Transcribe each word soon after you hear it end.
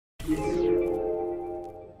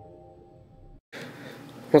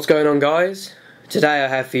What's going on, guys? Today I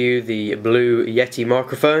have for you the Blue Yeti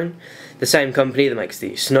microphone, the same company that makes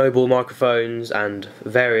the Snowball microphones and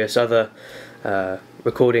various other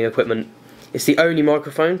recording equipment. It's the only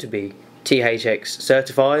microphone to be THX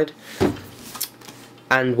certified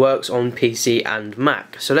and works on PC and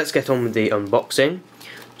Mac. So let's get on with the unboxing.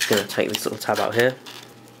 Just going to take this little tab out here.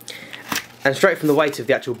 And straight from the weight of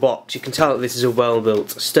the actual box, you can tell that this is a well-built,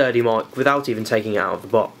 sturdy mic without even taking it out of the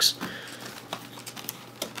box.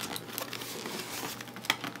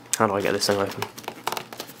 How do I get this thing open?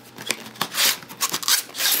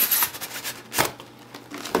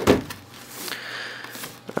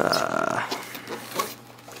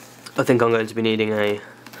 I think I'm going to be needing a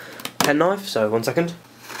penknife, so 1 second.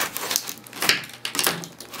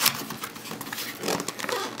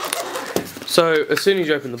 So as soon as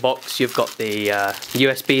you open the box, you've got the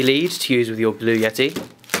USB lead to use with your Blue Yeti,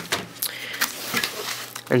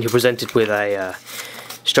 and you're presented with a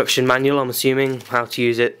instruction manual, I'm assuming, how to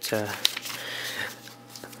use it.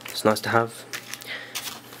 It's nice to have.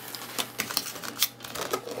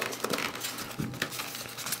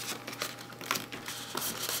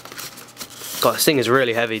 God, this thing is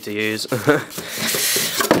really heavy to use. Oh,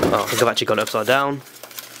 I think I've actually got it upside down.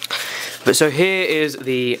 But so here is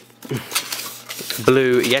the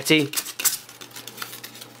Blue Yeti,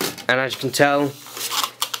 and as you can tell,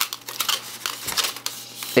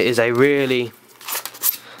 it is a really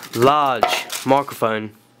large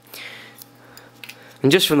microphone,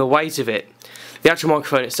 and just from the weight of it, the actual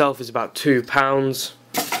microphone itself is about £2,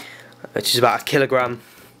 which is about 1 kilogram.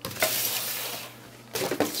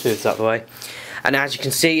 Smooth this out of the way. And as you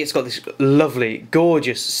can see, it's got this lovely,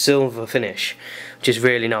 gorgeous silver finish, which is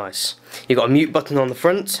really nice. You've got a mute button on the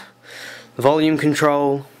front, volume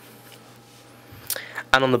control,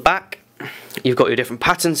 and on the back you've got your different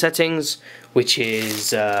pattern settings, which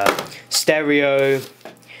is stereo,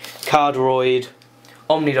 cardioid,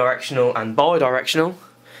 omnidirectional and bidirectional,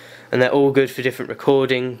 and they're all good for different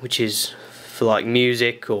recording, which is for like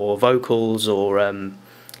music or vocals or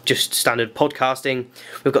just standard podcasting.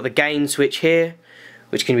 We've got the gain switch here,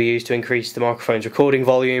 which can be used to increase the microphone's recording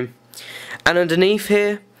volume, and underneath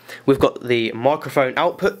here we've got the microphone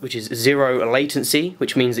output, which is 0 latency,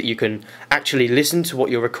 which means that you can actually listen to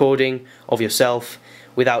what you're recording of yourself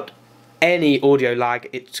without any audio lag.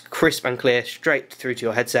 It's crisp and clear straight through to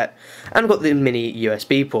your headset. And we've got the mini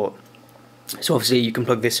USB port, so obviously you can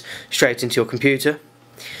plug this straight into your computer.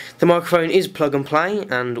 The microphone is plug and play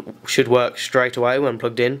and should work straight away when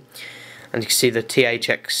plugged in, and you can see the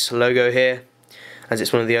THX logo here, as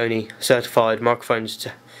it's one of the only certified microphones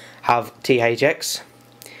to have THX.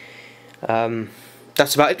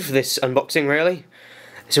 That's about it for this unboxing, really.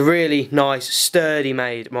 It's a really nice, sturdy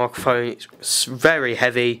made microphone. It's very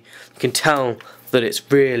heavy. You can tell that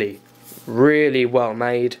it's really, really well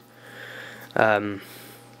made. I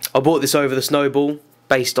bought this over the Snowball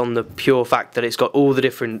based on the pure fact that it's got all the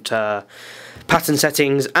different pattern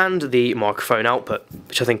settings and the microphone output,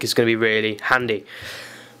 which I think is going to be really handy.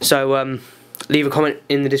 So leave a comment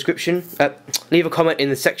in the description, leave a comment in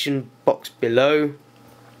the section box below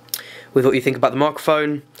with what you think about the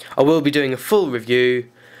microphone. I will be doing a full review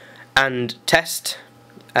and test.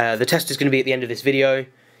 The test is going to be at the end of this video,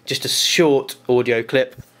 just a short audio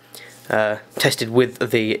clip tested with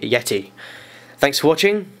the Yeti. Thanks for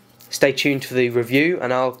watching. Stay tuned for the review,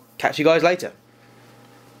 and I'll catch you guys later.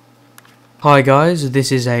 Hi guys,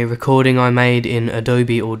 this is a recording I made in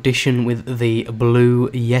Adobe Audition with the Blue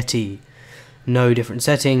Yeti. No different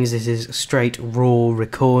settings, this is straight raw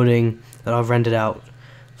recording that I've rendered out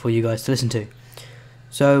for you guys to listen to.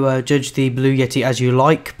 So judge the Blue Yeti as you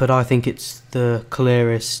like, but I think it's the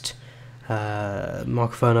clearest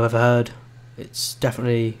microphone I've ever heard. It's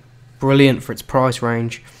definitely brilliant for its price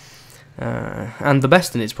range, and the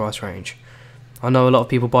best in its price range. I know a lot of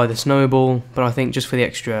people buy the Snowball, but I think just for the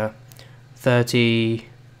extra £30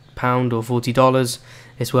 or $40,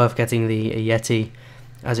 it's worth getting the Yeti,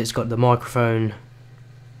 as it's got the microphone,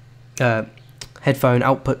 headphone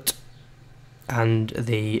output, and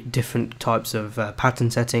the different types of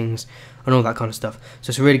pattern settings and all that kind of stuff.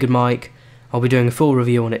 So it's a really good mic. I'll be doing a full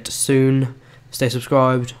review on it soon. Stay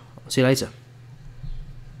subscribed. I'll see you later.